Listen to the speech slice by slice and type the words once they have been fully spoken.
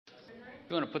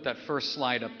You want to put that first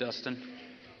slide up, Dustin?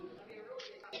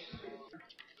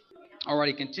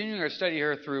 Alrighty, continuing our study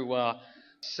here through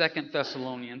 2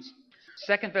 Thessalonians.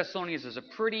 2 Thessalonians is a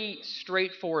pretty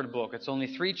straightforward book. It's only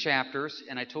 3 chapters,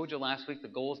 and I told you last week the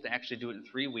goal is to actually do it in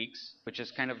 3 weeks, which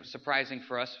is kind of surprising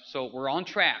for us. So we're on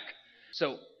track.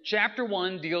 So chapter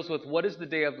 1 deals with what is the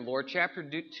day of the Lord. Chapter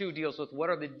 2 deals with what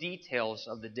are the details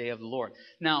of the day of the Lord.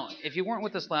 Now, if you weren't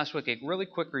with us last week, a really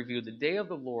quick review. The day of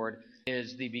the Lord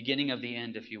is the beginning of the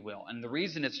end, if you will. And the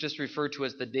reason it's just referred to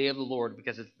as the day of the Lord,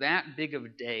 because it's that big of a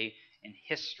day in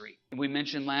history. We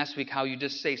mentioned last week how you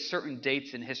just say certain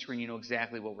dates in history and you know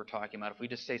exactly what we're talking about. If we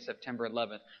just say September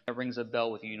 11th, that rings a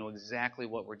bell with you. You know exactly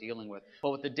what we're dealing with. But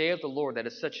with the day of the Lord, that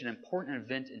is such an important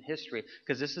event in history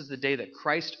because this is the day that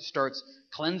Christ starts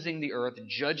cleansing the earth,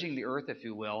 judging the earth, if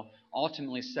you will,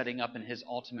 ultimately setting up in his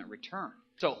ultimate return.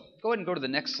 So go ahead and go to the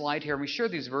next slide here. We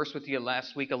shared these verses with you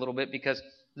last week a little bit because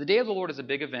the day of the Lord is a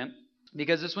big event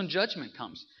because it's when judgment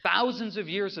comes. Thousands of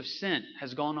years of sin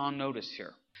has gone unnoticed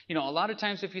here. You know, a lot of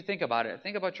times if you think about it,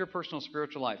 think about your personal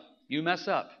spiritual life. You mess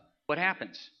up. What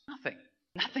happens? Nothing.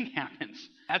 Nothing happens.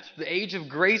 That's the age of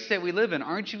grace that we live in.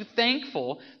 Aren't you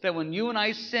thankful that when you and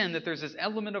I sin, that there's this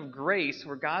element of grace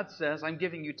where God says, I'm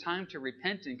giving you time to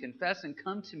repent and confess and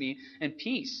come to me in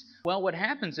peace. Well, what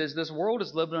happens is this world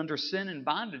has lived under sin and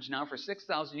bondage now for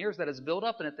 6,000 years that has built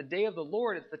up. And at the day of the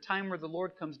Lord, it's the time where the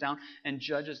Lord comes down and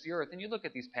judges the earth. And you look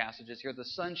at these passages here. The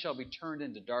sun shall be turned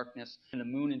into darkness and the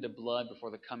moon into blood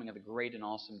before the coming of the great and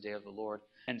awesome day of the Lord.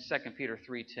 And 2 Peter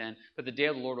 3:10, but the day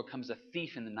of the Lord will come as a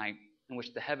thief in the night, in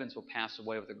which the heavens will pass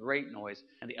away with a great noise,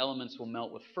 and the elements will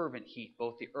melt with fervent heat.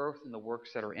 Both the earth and the works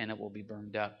that are in it will be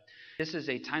burned up. This is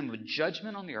a time of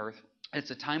judgment on the earth.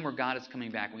 It's a time where God is coming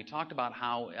back. And we talked about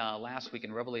how last week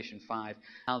in Revelation 5,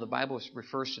 how the Bible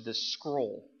refers to this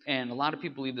scroll. And a lot of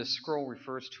people believe this scroll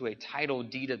refers to a title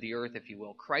deed of the earth, if you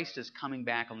will. Christ is coming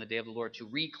back on the day of the Lord to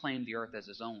reclaim the earth as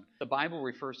his own. The Bible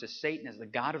refers to Satan as the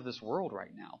god of this world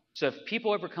right now. So if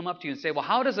people ever come up to you and say, well,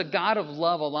 how does a God of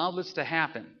love allow this to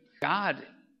happen? God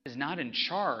is not in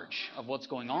charge of what's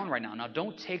going on right now. Now,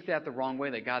 don't take that the wrong way,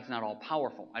 that God's not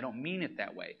all-powerful. I don't mean it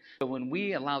that way. But when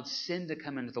we allowed sin to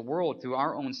come into the world through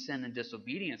our own sin and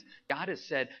disobedience, God has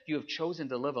said, you have chosen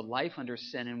to live a life under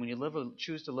sin, and when you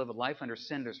choose to live a life under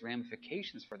sin, there's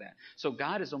ramifications for that. So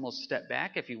God has almost stepped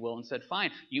back, if you will, and said,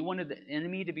 fine, you wanted the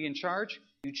enemy to be in charge?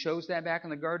 You chose that back in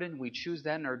the garden. We choose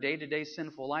that in our day-to-day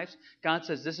sinful lives. God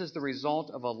says this is the result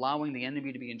of allowing the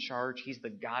enemy to be in charge. He's the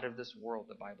God of this world,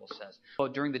 the Bible says. Well,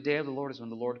 during the day of the Lord is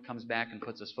when the Lord comes back and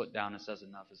puts his foot down and says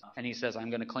enough is enough. And he says, I'm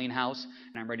going to clean house,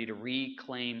 and I'm ready to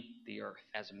reclaim the earth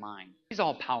as mine. He's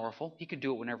all-powerful. He could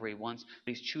do it whenever he wants,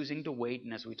 but he's choosing to wait.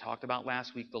 And as we talked about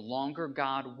last week, the longer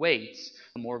God waits,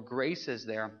 the more grace is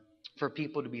there for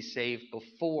people to be saved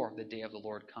before the day of the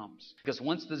Lord comes. Because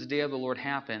once this day of the Lord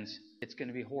happens, it's going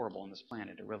to be horrible on this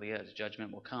planet. It really is.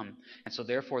 Judgment will come. And so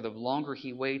therefore, the longer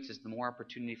he waits is the more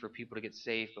opportunity for people to get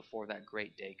saved before that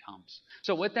great day comes.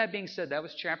 So with that being said, that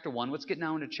was chapter 1. Let's get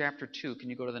now into chapter 2. Can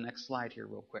you go to the next slide here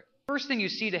real quick? First thing you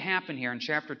see to happen here in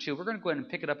chapter 2, we're going to go ahead and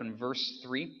pick it up in verse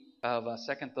 3 of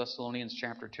 2 Thessalonians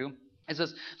chapter 2. It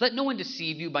says, let no one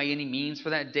deceive you by any means,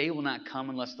 for that day will not come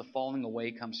unless the falling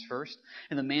away comes first.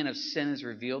 And the man of sin is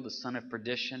revealed, the son of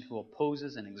perdition, who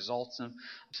opposes and exalts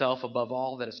himself above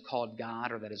all that is called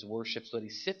God or that is worshipped, so that he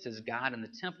sits as God in the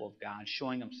temple of God,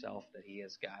 showing himself that he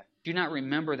is God. Do you not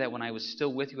remember that when I was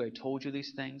still with you, I told you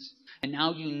these things? And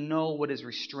now you know what is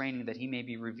restraining, that he may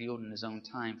be revealed in his own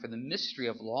time. For the mystery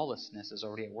of lawlessness is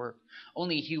already at work.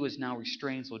 Only he who is now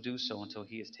restrained will do so until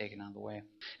he is taken out of the way.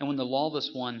 And when the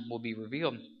lawless one will be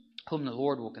revealed, whom the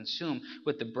Lord will consume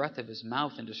with the breath of his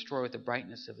mouth and destroy with the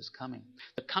brightness of his coming.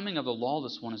 The coming of the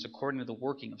lawless one is according to the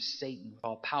working of Satan, with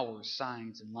all powers,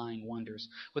 signs, and lying wonders,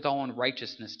 with all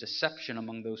unrighteousness, deception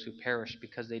among those who perish,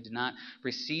 because they did not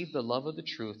receive the love of the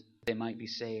truth, that they might be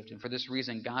saved. And for this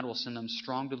reason God will send them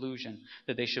strong delusion,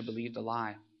 that they should believe the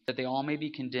lie, that they all may be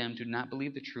condemned who did not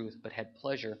believe the truth, but had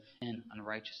pleasure in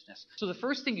unrighteousness. So the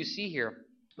first thing you see here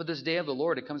with this day of the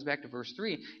Lord, it comes back to verse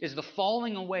 3, is the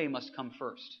falling away must come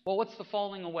first. Well, what's the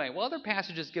falling away? Well, other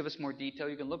passages give us more detail.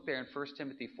 You can look there in 1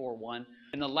 Timothy 4:1.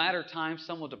 In the latter times,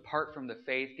 some will depart from the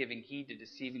faith, giving heed to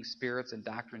deceiving spirits and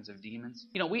doctrines of demons.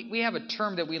 You know, we have a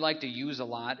term that we like to use a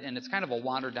lot, and it's kind of a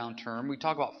watered-down term. We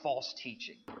talk about false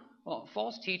teaching. Well,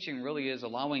 false teaching really is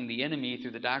allowing the enemy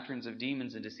through the doctrines of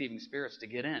demons and deceiving spirits to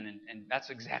get in, and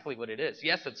that's exactly what it is.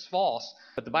 Yes, it's false,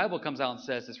 but the Bible comes out and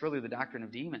says it's really the doctrine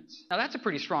of demons. Now, that's a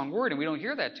pretty strong word, and we don't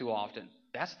hear that too often.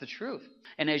 That's the truth.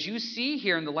 And as you see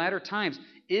here in the latter times,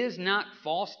 is not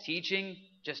false teaching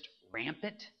just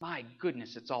rampant? My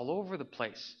goodness, it's all over the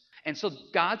place. And so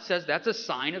God says that's a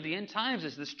sign of the end times,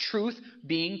 is this truth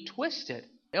being twisted.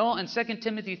 Well, in 2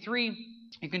 Timothy 3,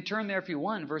 you can turn there if you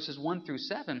want, verses 1 through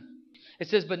 7. It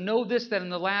says, "But know this, that in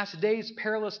the last days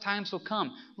perilous times will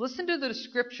come." Listen to the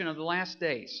description of the last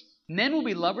days. "Men will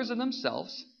be lovers of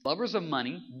themselves, lovers of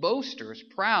money, boasters,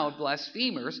 proud,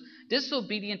 blasphemers,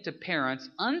 disobedient to parents,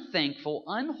 unthankful,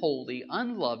 unholy,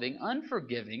 unloving,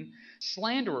 unforgiving,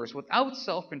 slanderers, without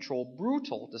self-control,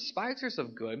 brutal, despisers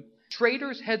of good,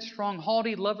 traitors, headstrong,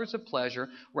 haughty, lovers of pleasure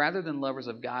rather than lovers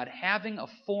of God, having a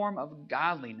form of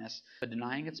godliness, but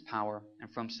denying its power, and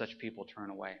from such people turn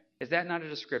away." Is that not a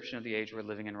description of the age we're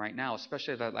living in right now,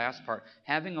 especially that last part,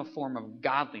 having a form of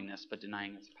godliness, but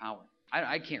denying its power?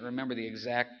 I can't remember the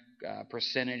exact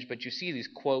percentage, but you see these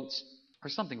quotes or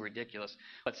something ridiculous.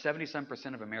 But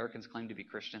 70-some% of Americans claim to be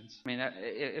Christians. I mean,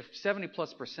 if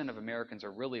 70+% of Americans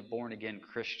are really born-again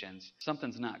Christians,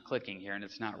 something's not clicking here, and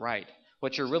it's not right.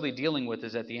 What you're really dealing with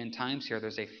is at the end times here,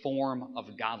 there's a form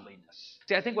of godliness.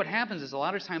 See, I think what happens is a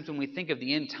lot of times when we think of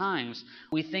the end times,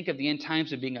 we think of the end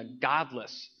times of being a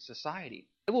godless society.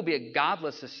 It will be a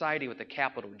godless society with a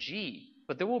capital G,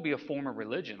 but there will be a form of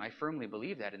religion. I firmly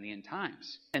believe that in the end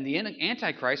times. And the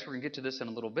Antichrist, we're going to get to this in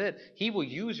a little bit, he will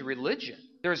use religion.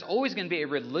 There's always going to be a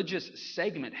religious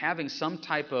segment having some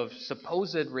type of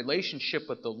supposed relationship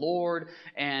with the Lord,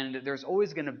 and there's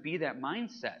always going to be that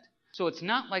mindset. So it's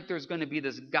not like there's going to be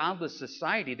this godless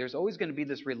society. There's always going to be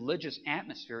this religious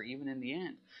atmosphere even in the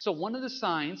end. So one of the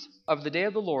signs of the day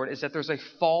of the Lord is that there's a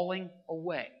falling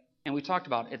away. And we talked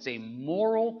about it's a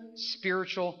moral,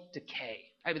 spiritual decay.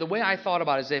 The way I thought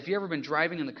about it is that if you've ever been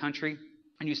driving in the country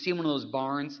and you see one of those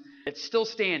barns, it's still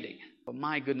standing. But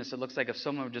my goodness, it looks like if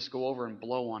someone would just go over and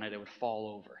blow on it, it would fall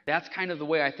over. That's kind of the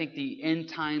way I think the end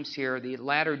times here, the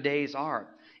latter days are.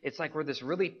 It's like we're this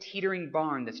really teetering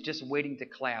barn that's just waiting to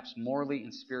collapse, morally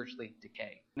and spiritually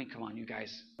decay. I mean, come on, you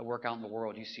guys that work out in the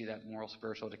world, you see that moral,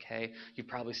 spiritual decay. You've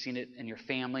probably seen it in your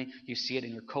family. You see it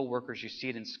in your coworkers. You see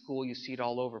it in school. You see it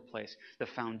all over the place. The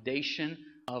foundation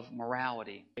of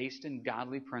morality, based in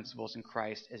godly principles in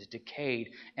Christ, is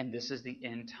decayed, and this is the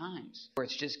end times, where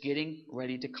it's just getting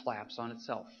ready to collapse on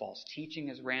itself. False teaching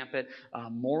is rampant.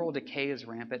 Moral decay is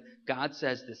rampant. God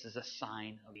says this is a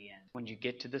sign of the end. When you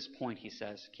get to this point, he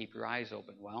says, keep your eyes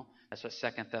open. Well, that's what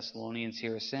 2 Thessalonians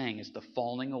here is saying, is the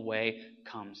falling away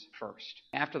comes first.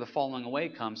 After the falling away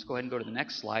comes, go ahead and go to the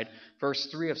next slide, verse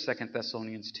 3 of 2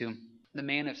 Thessalonians 2. The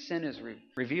man of sin is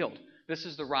revealed. This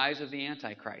is the rise of the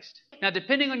Antichrist. Now,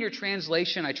 depending on your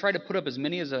translation, I try to put up as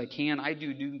many as I can. I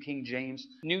do New King James.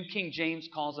 New King James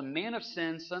calls him man of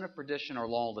sin, son of perdition, or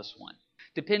lawless one.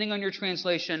 Depending on your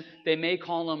translation, they may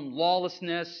call him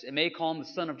lawlessness. It may call him the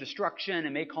son of destruction.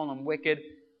 It may call him wicked.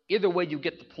 Either way, you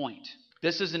get the point.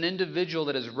 This is an individual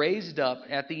that is raised up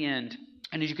at the end.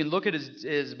 And as you can look at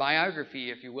his biography,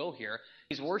 if you will, here,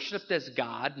 he's worshipped as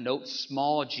God. Note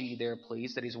small g there,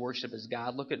 please, that he's worshipped as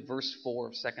God. Look at verse 4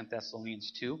 of 2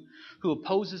 Thessalonians 2. Who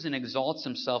opposes and exalts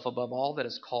himself above all that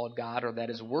is called God or that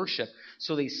is worshipped.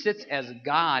 So he sits as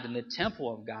God in the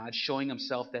temple of God, showing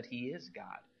himself that he is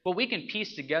God. What we can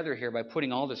piece together here by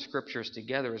putting all the scriptures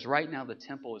together is right now the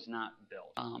temple is not built.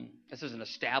 This is an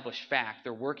established fact.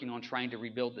 They're working on trying to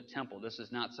rebuild the temple. This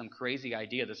is not some crazy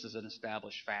idea. This is an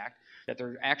established fact that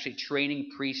they're actually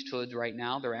training priesthoods right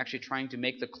now. They're actually trying to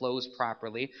make the clothes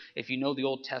properly. If you know the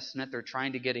Old Testament, they're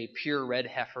trying to get a pure red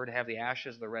heifer to have the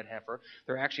ashes of the red heifer.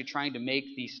 They're actually trying to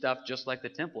make the stuff just like the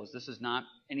temple is. This is not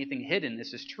anything hidden.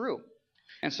 This is true.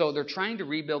 And so they're trying to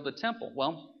rebuild the temple.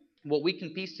 Well, what we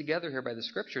can piece together here by the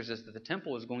scriptures is that the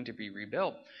temple is going to be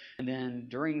rebuilt. And then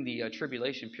during the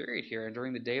tribulation period here and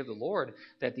during the day of the Lord,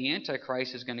 that the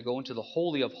Antichrist is going to go into the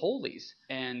Holy of Holies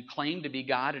and claim to be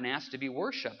God and ask to be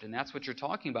worshipped. And that's what you're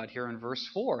talking about here in verse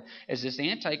 4, is this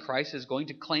Antichrist is going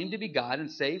to claim to be God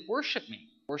and say, worship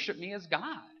me as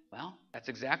God. Well, that's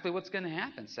exactly what's going to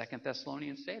happen. 2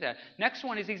 Thessalonians say that. Next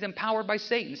one is he's empowered by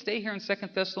Satan. Stay here in 2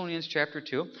 Thessalonians chapter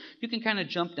 2. You can kind of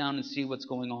jump down and see what's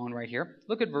going on right here.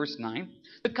 Look at verse 9.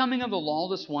 The coming of the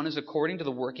lawless one is according to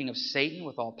the working of Satan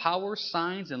with all power,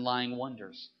 signs, and lying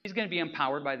wonders. He's going to be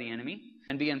empowered by the enemy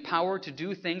and be empowered to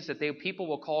do things that people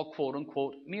will call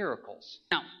quote-unquote miracles.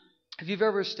 Now, if you've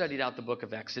ever studied out the book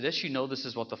of Exodus, you know this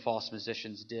is what the false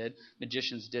magicians did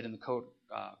in the court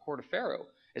of Pharaoh.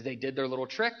 Is they did their little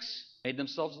tricks, made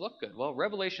themselves look good. Well,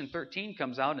 Revelation 13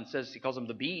 comes out and says, he calls him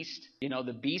the beast. You know,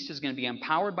 the beast is going to be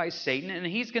empowered by Satan, and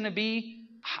he's going to be,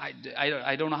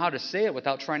 I don't know how to say it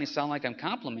without trying to sound like I'm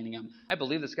complimenting him. I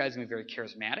believe this guy's going to be very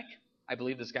charismatic. I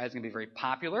believe this guy's going to be very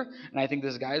popular, and I think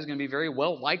this guy is going to be very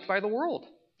well liked by the world.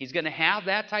 He's going to have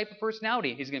that type of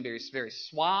personality. He's going to be very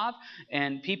suave,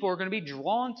 and people are going to be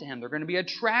drawn to him. They're going to be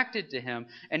attracted to him,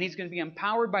 and he's going to be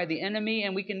empowered by the enemy.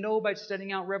 And we can know by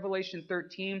studying out Revelation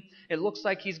 13, it looks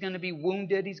like he's going to be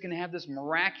wounded. He's going to have this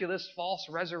miraculous false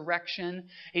resurrection.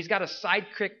 He's got a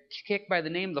sidekick by the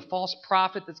name of the false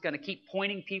prophet that's going to keep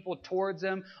pointing people towards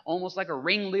him, almost like a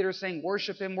ringleader saying,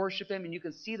 worship him, and you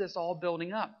can see this all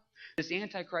building up. This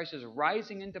Antichrist is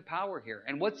rising into power here.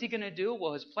 And what's he going to do?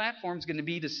 Well, his platform is going to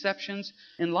be deceptions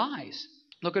and lies.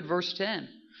 Look at verse 10.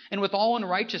 And with all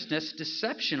unrighteousness,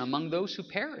 deception among those who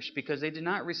perish, because they did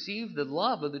not receive the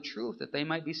love of the truth that they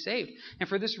might be saved. And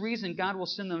for this reason, God will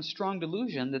send them strong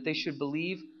delusion that they should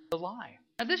believe the lie.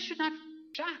 Now, this should not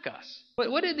shock us. But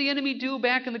what did the enemy do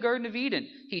back in the Garden of Eden?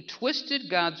 He twisted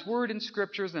God's word and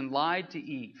scriptures and lied to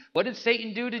Eve. What did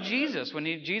Satan do to Jesus when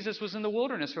Jesus was in the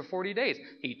wilderness for 40 days?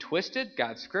 He twisted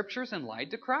God's scriptures and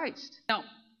lied to Christ. Now,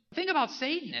 the thing about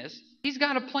Satan is he's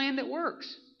got a plan that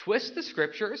works. Twist the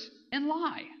scriptures and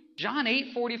lie. John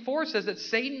 8:44 says that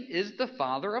Satan is the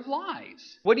father of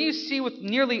lies. What do you see with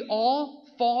nearly all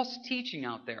false teaching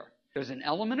out there? There's an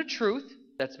element of truth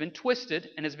that's been twisted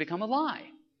and has become a lie.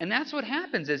 And that's what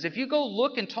happens is if you go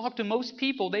look and talk to most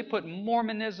people, they put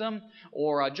Mormonism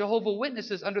or Jehovah's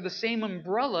Witnesses under the same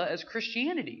umbrella as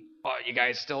Christianity. Oh, you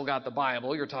guys still got the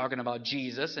Bible. You're talking about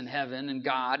Jesus and heaven and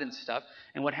God and stuff.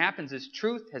 And what happens is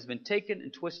truth has been taken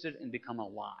and twisted and become a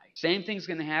lie. Same thing's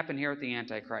going to happen here with the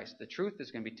Antichrist. The truth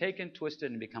is going to be taken, twisted,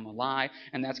 and become a lie.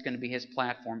 And that's going to be his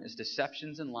platform, is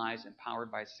deceptions and lies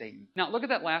empowered by Satan. Now, look at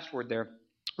that last word there.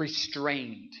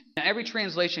 Restrained. Now, every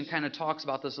translation kind of talks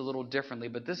about this a little differently,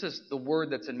 but this is the word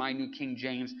that's in my New King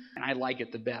James, and I like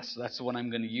it the best, so that's the one I'm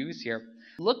going to use here.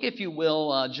 Look, if you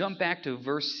will, jump back to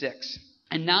verse 6.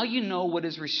 And now you know what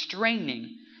is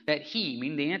restraining, that he,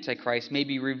 meaning the Antichrist, may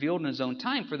be revealed in his own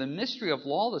time, for the mystery of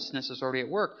lawlessness is already at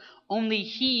work. Only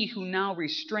he who now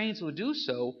restrains will do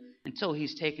so until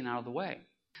he's taken out of the way.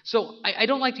 So I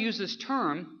don't like to use this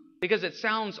term because it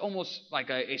sounds almost like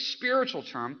a spiritual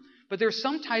term, but there's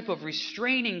some type of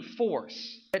restraining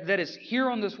force that is here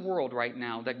on this world right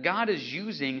now that God is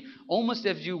using, almost,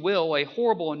 if you will, a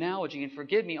horrible analogy, and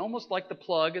forgive me, almost like the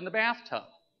plug in the bathtub.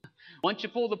 Once you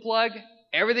pull the plug,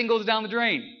 everything goes down the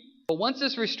drain. But once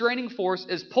this restraining force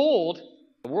is pulled,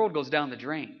 the world goes down the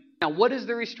drain. Now, what is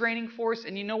the restraining force?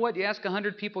 And you know what? You ask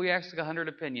 100 people, you ask 100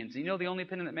 opinions. You know the only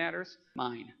opinion that matters?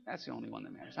 Mine. That's the only one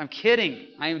that matters. I'm kidding.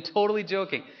 I am totally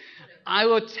joking. I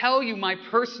will tell you my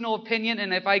personal opinion,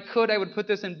 and if I could, I would put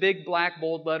this in big black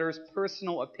bold letters,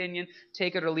 personal opinion,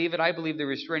 take it or leave it. I believe the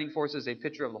restraining force is a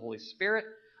picture of the Holy Spirit.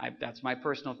 That's my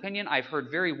personal opinion. I've heard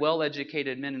very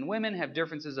well-educated men and women have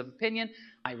differences of opinion.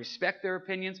 I respect their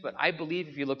opinions, but I believe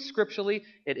if you look scripturally,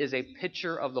 it is a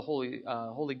picture of the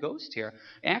Holy Ghost here.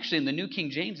 Actually, in the New King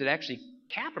James, it actually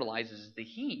capitalizes the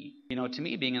he, to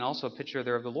me being also a picture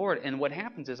there of the Lord. And what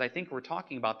happens is I think we're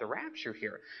talking about the rapture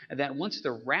here, and that once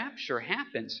the rapture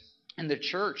happens, and the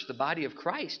church, the body of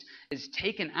Christ, is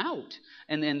taken out.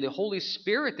 And then the Holy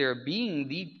Spirit there being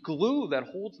the glue that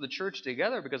holds the church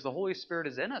together, because the Holy Spirit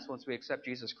is in us once we accept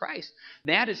Jesus Christ.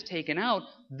 That is taken out.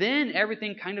 Then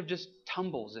everything kind of just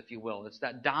tumbles, if you will. It's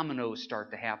that dominoes start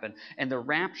to happen. And the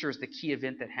rapture is the key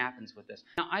event that happens with this.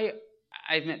 Now,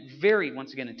 I've met very,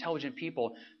 once again, intelligent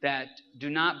people that do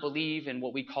not believe in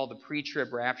what we call the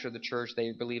pre-trib rapture of the church.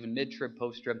 They believe in mid-trib,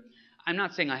 post-trib. I'm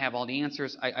not saying I have all the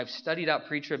answers. I've studied out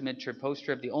pre-trib, mid-trib,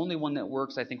 post-trib. The only one that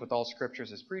works, I think, with all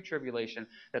scriptures is pre-tribulation,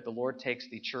 that the Lord takes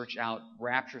the church out,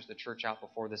 raptures the church out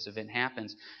before this event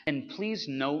happens. And please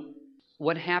note,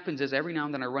 what happens is every now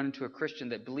and then I run into a Christian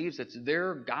that believes it's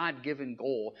their God-given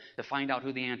goal to find out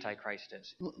who the Antichrist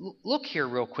is. Look here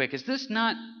real quick. Is this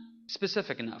not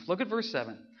specific enough? Look at verse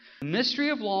 7. The mystery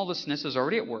of lawlessness is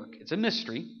already at work. It's a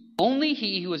mystery. Only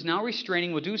he who is now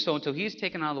restraining will do so until he is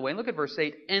taken out of the way. And look at verse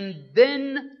 8. And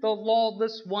then the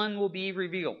lawless one will be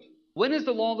revealed. When is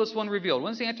the lawless one revealed?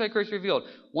 When is the Antichrist revealed?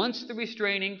 Once the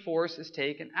restraining force is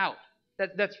taken out.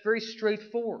 That's very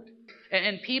straightforward.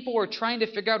 And people are trying to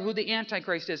figure out who the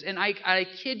Antichrist is. And I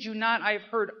kid you not, I've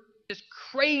heard just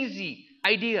crazy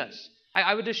ideas.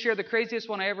 I would just share the craziest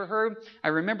one I ever heard. I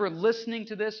remember listening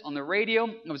to this on the radio.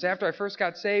 It was after I first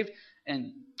got saved.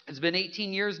 And it's been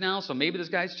 18 years now, so maybe this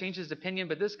guy's changed his opinion,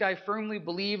 but this guy firmly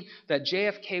believed that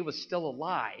JFK was still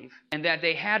alive and that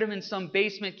they had him in some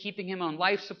basement keeping him on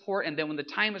life support, and then when the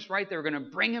time was right, they were going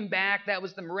to bring him back. That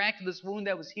was the miraculous wound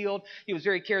that was healed. He was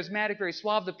very charismatic, very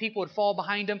suave. The people would fall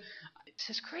behind him. It's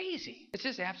just crazy. It's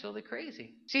just absolutely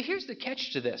crazy. See, here's the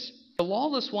catch to this. The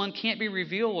lawless one can't be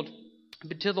revealed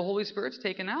until the Holy Spirit's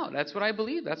taken out. That's what I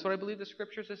believe. That's what I believe the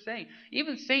Scriptures are saying.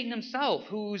 Even Satan himself,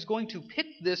 who's going to pick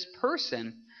this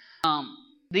person,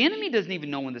 The enemy doesn't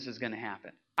even know when this is going to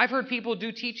happen. I've heard people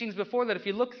do teachings before that if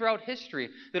you look throughout history,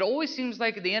 that it always seems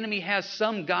like the enemy has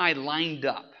some guy lined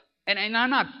up. And I'm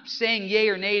not saying yay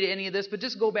or nay to any of this, but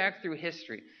just go back through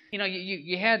history.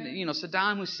 You had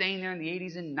Saddam Hussein there in the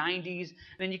 80s and 90s,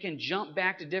 and then you can jump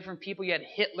back to different people. You had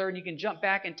Hitler, and you can jump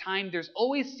back in time. There's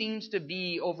always seems to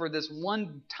be, over this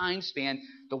one time span,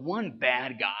 the one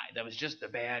bad guy that was just the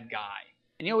bad guy.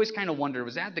 And you always kind of wonder,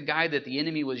 was that the guy that the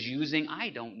enemy was using? I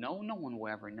don't know. No one will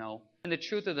ever know. And the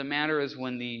truth of the matter is,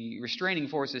 when the restraining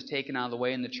force is taken out of the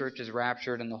way and the church is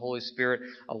raptured and the Holy Spirit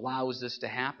allows this to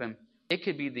happen, it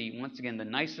could be once again, the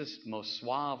nicest, most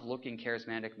suave-looking,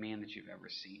 charismatic man that you've ever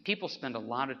seen. People spend a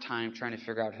lot of time trying to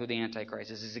figure out who the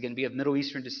Antichrist is. Is he going to be of Middle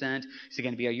Eastern descent? Is he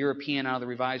going to be a European out of the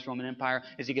revised Roman Empire?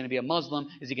 Is he going to be a Muslim?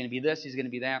 Is he going to be this? Is he going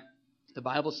to be that? The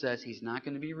Bible says he's not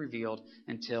going to be revealed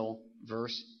until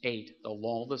verse 8. The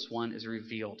lawless one is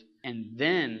revealed. And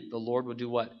then the Lord will do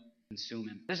what? Consume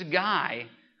him. This guy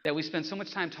that we spend so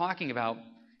much time talking about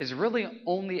is really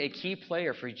only a key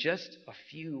player for just a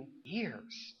few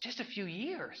years. Just a few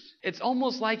years. It's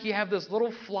almost like you have this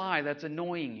little fly that's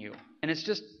annoying you. And it's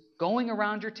just going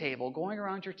around your table,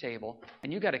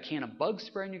 and you got a can of bug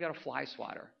spray and you got a fly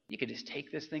swatter. You could just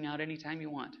take this thing out anytime you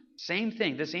want. Same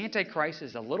thing. This Antichrist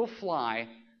is a little fly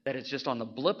that is just on the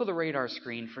blip of the radar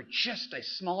screen for just a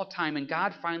small time. And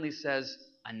God finally says,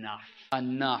 enough.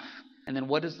 Enough. And then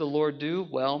what does the Lord do?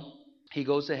 Well, he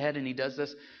goes ahead and he does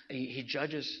this. He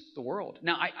judges the world.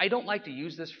 Now, I don't like to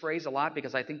use this phrase a lot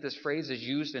because I think this phrase is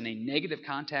used in a negative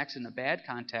context, in a bad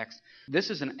context. This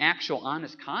is an actual,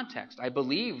 honest context. I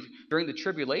believe during the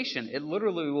tribulation, it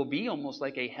literally will be almost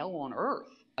like a hell on earth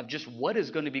of just what is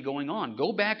going to be going on.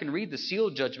 Go back and read the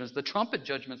seal judgments, the trumpet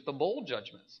judgments, the bowl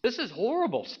judgments. This is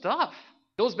horrible stuff.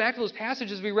 It goes back to those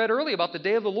passages we read earlier about the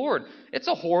day of the Lord. It's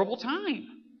a horrible time.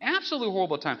 Absolutely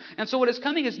horrible time. And so what is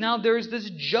coming is now there is this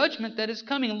judgment that is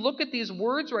coming. Look at these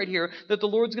words right here that the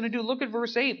Lord's going to do. Look at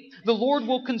verse 8. The Lord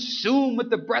will consume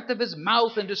with the breath of his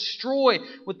mouth and destroy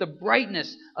with the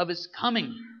brightness of his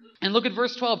coming. And look at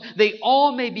verse 12. They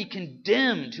all may be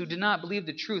condemned who did not believe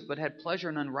the truth but had pleasure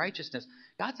in unrighteousness.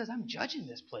 God says, I'm judging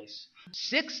this place.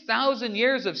 6,000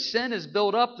 years of sin is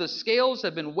built up. The scales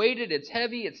have been weighted. It's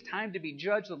heavy. It's time to be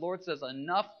judged. The Lord says,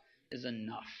 enough is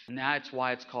enough. And that's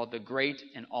why it's called the great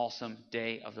and awesome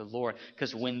day of the Lord.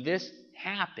 Because when this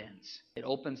happens, it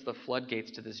opens the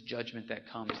floodgates to this judgment that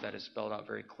comes, that is spelled out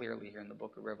very clearly here in the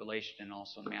book of Revelation and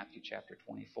also in Matthew chapter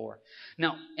 24.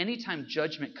 Now, anytime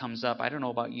judgment comes up, I don't know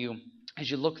about you,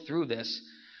 as you look through this,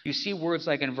 you see words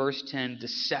like in verse 10,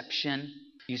 deception.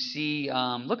 You see,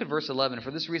 look at verse 11.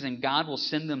 For this reason, God will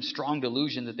send them strong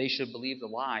delusion that they should believe the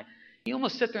lie. You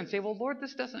almost sit there and say, well, Lord,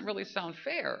 this doesn't really sound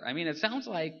fair. I mean, it sounds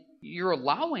like you're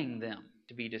allowing them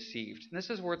to be deceived. And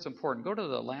this is where it's important. Go to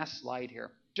the last slide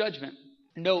here. Judgment.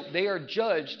 Note, they are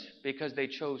judged because they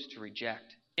chose to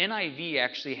reject. NIV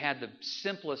actually had the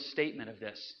simplest statement of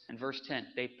this in verse 10.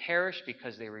 They perish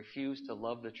because they refuse to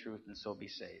love the truth and so be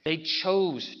saved. They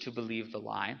chose to believe the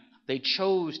lie. They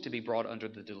chose to be brought under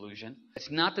the delusion. It's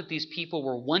not that these people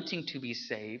were wanting to be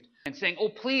saved and saying, oh,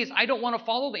 please, I don't want to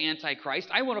follow the Antichrist.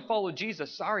 I want to follow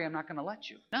Jesus. Sorry, I'm not going to let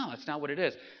you. No, that's not what it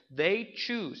is. They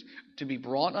choose to be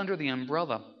brought under the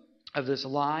umbrella of this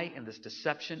lie and this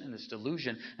deception and this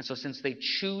delusion. And so since they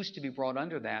choose to be brought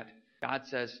under that, God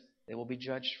says they will be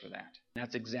judged for that. And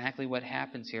that's exactly what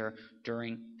happens here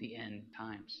during the end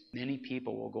times. Many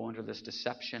people will go under this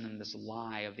deception and this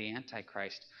lie of the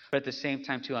Antichrist. But at the same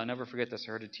time, too, I'll never forget this.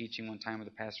 I heard a teaching one time where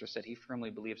the pastor said he firmly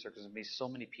believes there's going to be so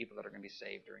many people that are going to be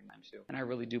saved during that time, too. And I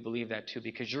really do believe that, too,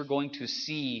 because you're going to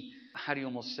see, how do you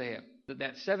almost say it?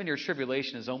 That 7-year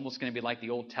tribulation is almost going to be like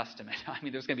the Old Testament. I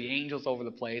mean, there's going to be angels over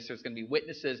the place. There's going to be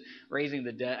witnesses raising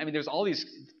the dead. I mean, there's all these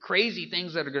crazy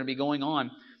things that are going to be going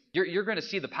on. You're going to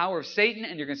see the power of Satan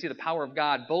and you're going to see the power of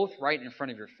God both right in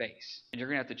front of your face. And you're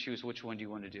going to have to choose which one do you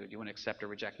want to do. Do you want to accept or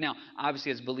reject? Now,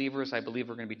 obviously, as believers, I believe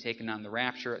we're going to be taken on the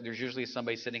rapture. There's usually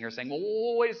somebody sitting here saying,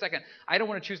 well, wait a second. I don't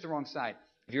want to choose the wrong side.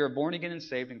 If you're born again and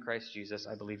saved in Christ Jesus,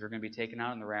 I believe you're going to be taken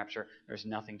out in the rapture. There's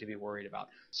nothing to be worried about.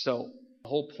 So the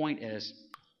whole point is,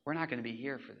 we're not going to be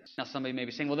here for this. Now, somebody may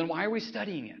be saying, well, then why are we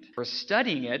studying it? We're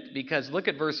studying it because look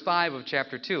at verse 5 of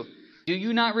chapter 2. Do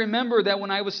you not remember that when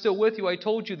I was still with you, I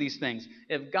told you these things?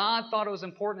 If God thought it was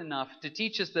important enough to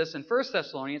teach us this in 1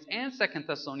 Thessalonians and 2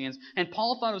 Thessalonians, and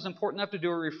Paul thought it was important enough to do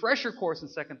a refresher course in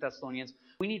 2 Thessalonians,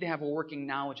 we need to have a working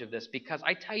knowledge of this. Because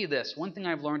I tell you this, one thing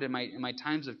I've learned in my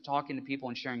times of talking to people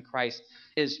and sharing Christ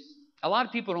is a lot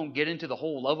of people don't get into the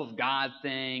whole love of God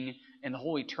thing and the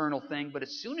whole eternal thing. But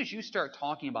as soon as you start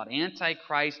talking about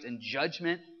Antichrist and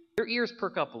judgment, your ears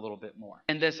perk up a little bit more.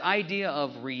 And this idea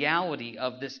of reality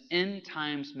of this end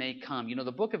times may come. You know,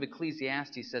 the book of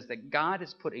Ecclesiastes says that God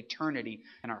has put eternity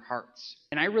in our hearts.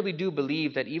 And I really do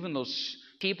believe that even those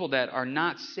people that are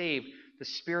not saved, the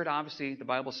Spirit, obviously, the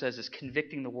Bible says, is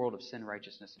convicting the world of sin,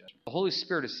 righteousness, and judgment. The Holy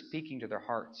Spirit is speaking to their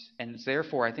hearts. And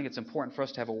therefore, I think it's important for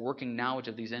us to have a working knowledge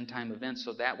of these end-time events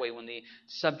so that way when the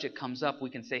subject comes up,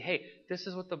 we can say, hey, this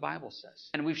is what the Bible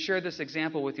says. And we've shared this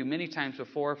example with you many times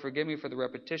before. Forgive me for the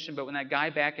repetition, but when that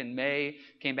guy back in May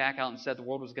came back out and said the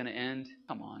world was going to end,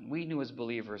 come on. We knew as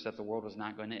believers that the world was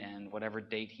not going to end, whatever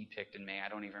date he picked in May. I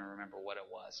don't even remember what it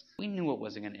was. We knew it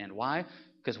wasn't going to end. Why?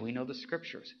 Because we know the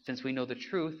Scriptures. Since we know the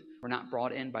truth, we're not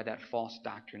brought in by that false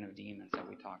doctrine of demons that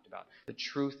we talked about. The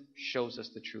truth shows us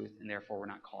the truth, and therefore we're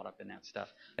not caught up in that stuff.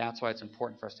 That's why it's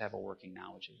important for us to have a working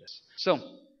knowledge of this. So,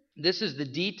 this is the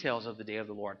details of the day of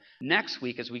the Lord. Next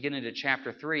week, as we get into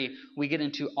chapter 3, we get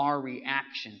into our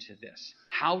reaction to this.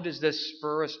 How does this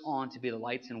spur us on to be the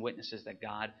lights and witnesses that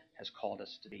God has called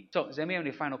us to be? So, does anybody have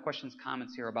any final questions,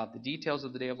 comments here about the details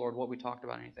of the day of the Lord, what we talked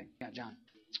about, anything? Yeah, John.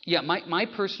 Yeah, my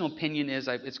personal opinion is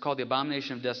it's called the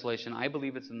Abomination of Desolation. I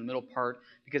believe it's in the middle part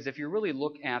because if you really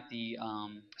look at the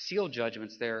seal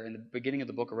judgments there in the beginning of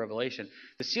the book of Revelation,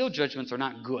 the seal judgments are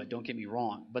not good, don't get me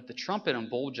wrong, but the trumpet and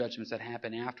bowl judgments that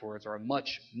happen afterwards are a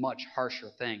much, much harsher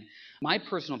thing. My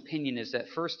personal opinion is that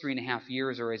first 3.5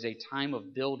 years are as a time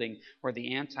of building where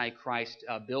the Antichrist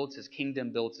builds his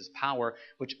kingdom, builds his power,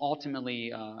 which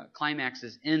ultimately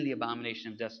climaxes in the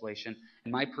Abomination of Desolation.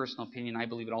 In my personal opinion, I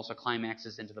believe it also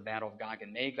climaxes into the battle of Gog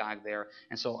and Magog there.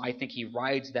 And so I think he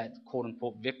rides that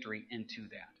quote-unquote victory into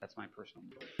that. That's my personal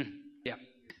opinion. Yeah.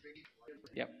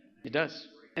 Yep. It does.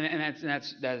 And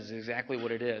that is exactly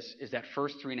what it is that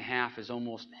first 3.5 is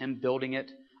almost him building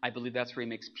it. I believe that's where he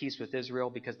makes peace with Israel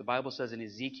because the Bible says in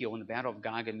Ezekiel when the battle of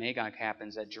Gog and Magog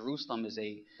happens that Jerusalem is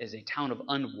a town of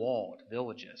unwalled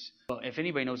villages. Well, if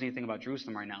anybody knows anything about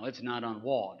Jerusalem right now, it's not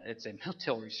unwalled. It's a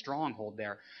military stronghold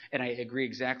there. And I agree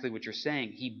exactly what you're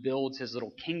saying. He builds his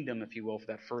little kingdom, if you will, for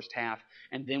that first half.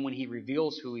 And then when he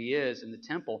reveals who he is in the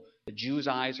temple, the Jews'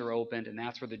 eyes are opened, and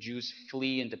that's where the Jews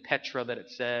flee into Petra that it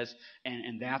says.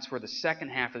 And that's where the second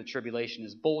half of the tribulation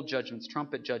is bowl judgments,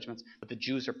 trumpet judgments, but the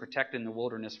Jews are protected in the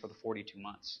wilderness for the 42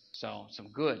 months. So some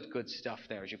good stuff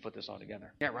there as you put this all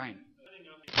together. Yeah, Ryan.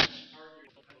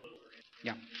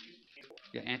 Yeah.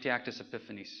 Yeah, Antiochus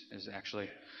Epiphanes is actually.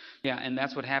 Yeah, and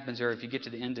that's what happens there. If you get to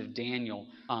the end of Daniel,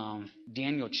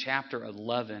 Daniel chapter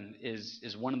 11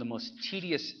 is one of the most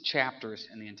tedious chapters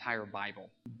in the entire Bible.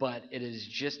 But it is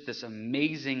just this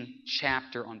amazing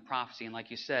chapter on prophecy. And like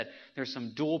you said, there's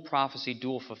some dual prophecy,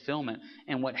 dual fulfillment.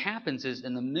 And what happens is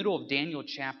in the middle of Daniel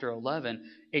chapter 11,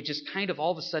 it just kind of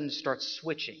all of a sudden starts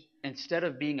switching. Instead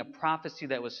of being a prophecy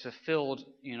that was fulfilled,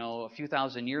 a few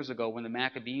thousand years ago when the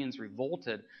Maccabees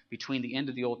revolted between the end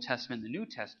of the Old Testament and the New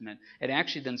Testament, it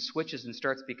actually then switches and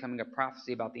starts becoming a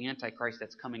prophecy about the Antichrist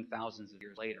that's coming thousands of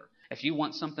years later. If you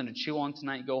want something to chew on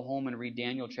tonight, go home and read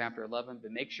Daniel chapter 11,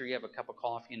 but make sure you have a cup of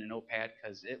coffee and a notepad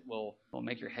because it will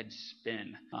make your head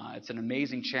spin. It's an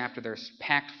amazing chapter. They're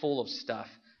packed full of stuff.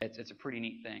 It's a pretty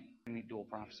neat thing, pretty neat dual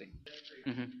prophecy.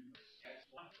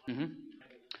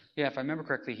 Yeah, if I remember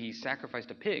correctly, he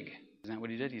sacrificed a pig. Isn't that what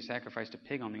he did? He sacrificed a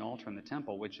pig on the altar in the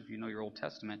temple, which, if you know your Old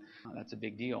Testament, that's a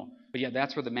big deal. But yeah,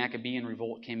 that's where the Maccabean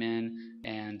revolt came in,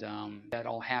 and that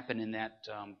all happened in that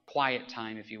quiet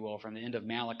time, if you will, from the end of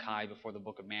Malachi before the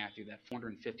book of Matthew, that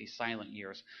 450 silent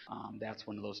years. That's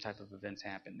when those type of events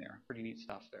happened there. Pretty neat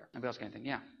stuff there. Anybody else got anything?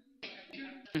 Yeah.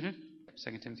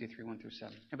 2 Timothy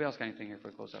 3:1-7. Anybody else got anything here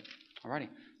before we close up? Alrighty.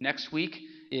 Next week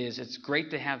it's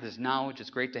great to have this knowledge. It's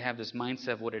great to have this mindset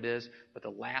of what it is. But the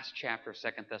last chapter of 2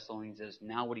 Thessalonians is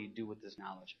now what do you do with this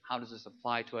knowledge? How does this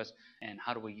apply to us? And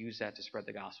how do we use that to spread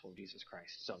the gospel of Jesus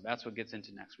Christ? So that's what gets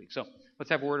into next week. So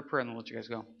let's have a word of prayer and then we'll let you guys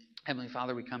go. Heavenly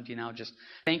Father, we come to you now just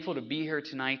thankful to be here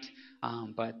tonight.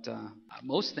 But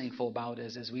most thankful about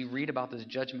is as we read about this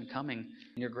judgment coming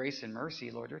in your grace and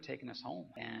mercy, Lord, you're taking us home.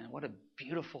 And what a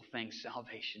beautiful thing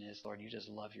salvation is, Lord. You just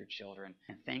love your children.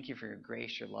 And thank you for your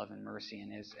grace, your love, and mercy.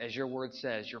 And as your word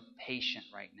says, you're patient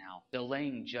right now,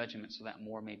 delaying judgment so that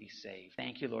more may be saved.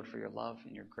 Thank you, Lord, for your love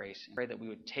and your grace. And pray that we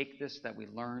would take this that we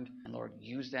learned and, Lord,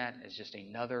 use that as just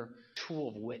another tool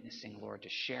of witnessing, Lord, to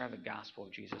share the gospel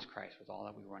of Jesus Christ with all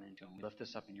that we run into. And we lift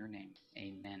this up in your name.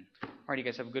 Amen. All right, you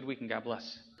guys have a good week and God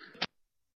bless.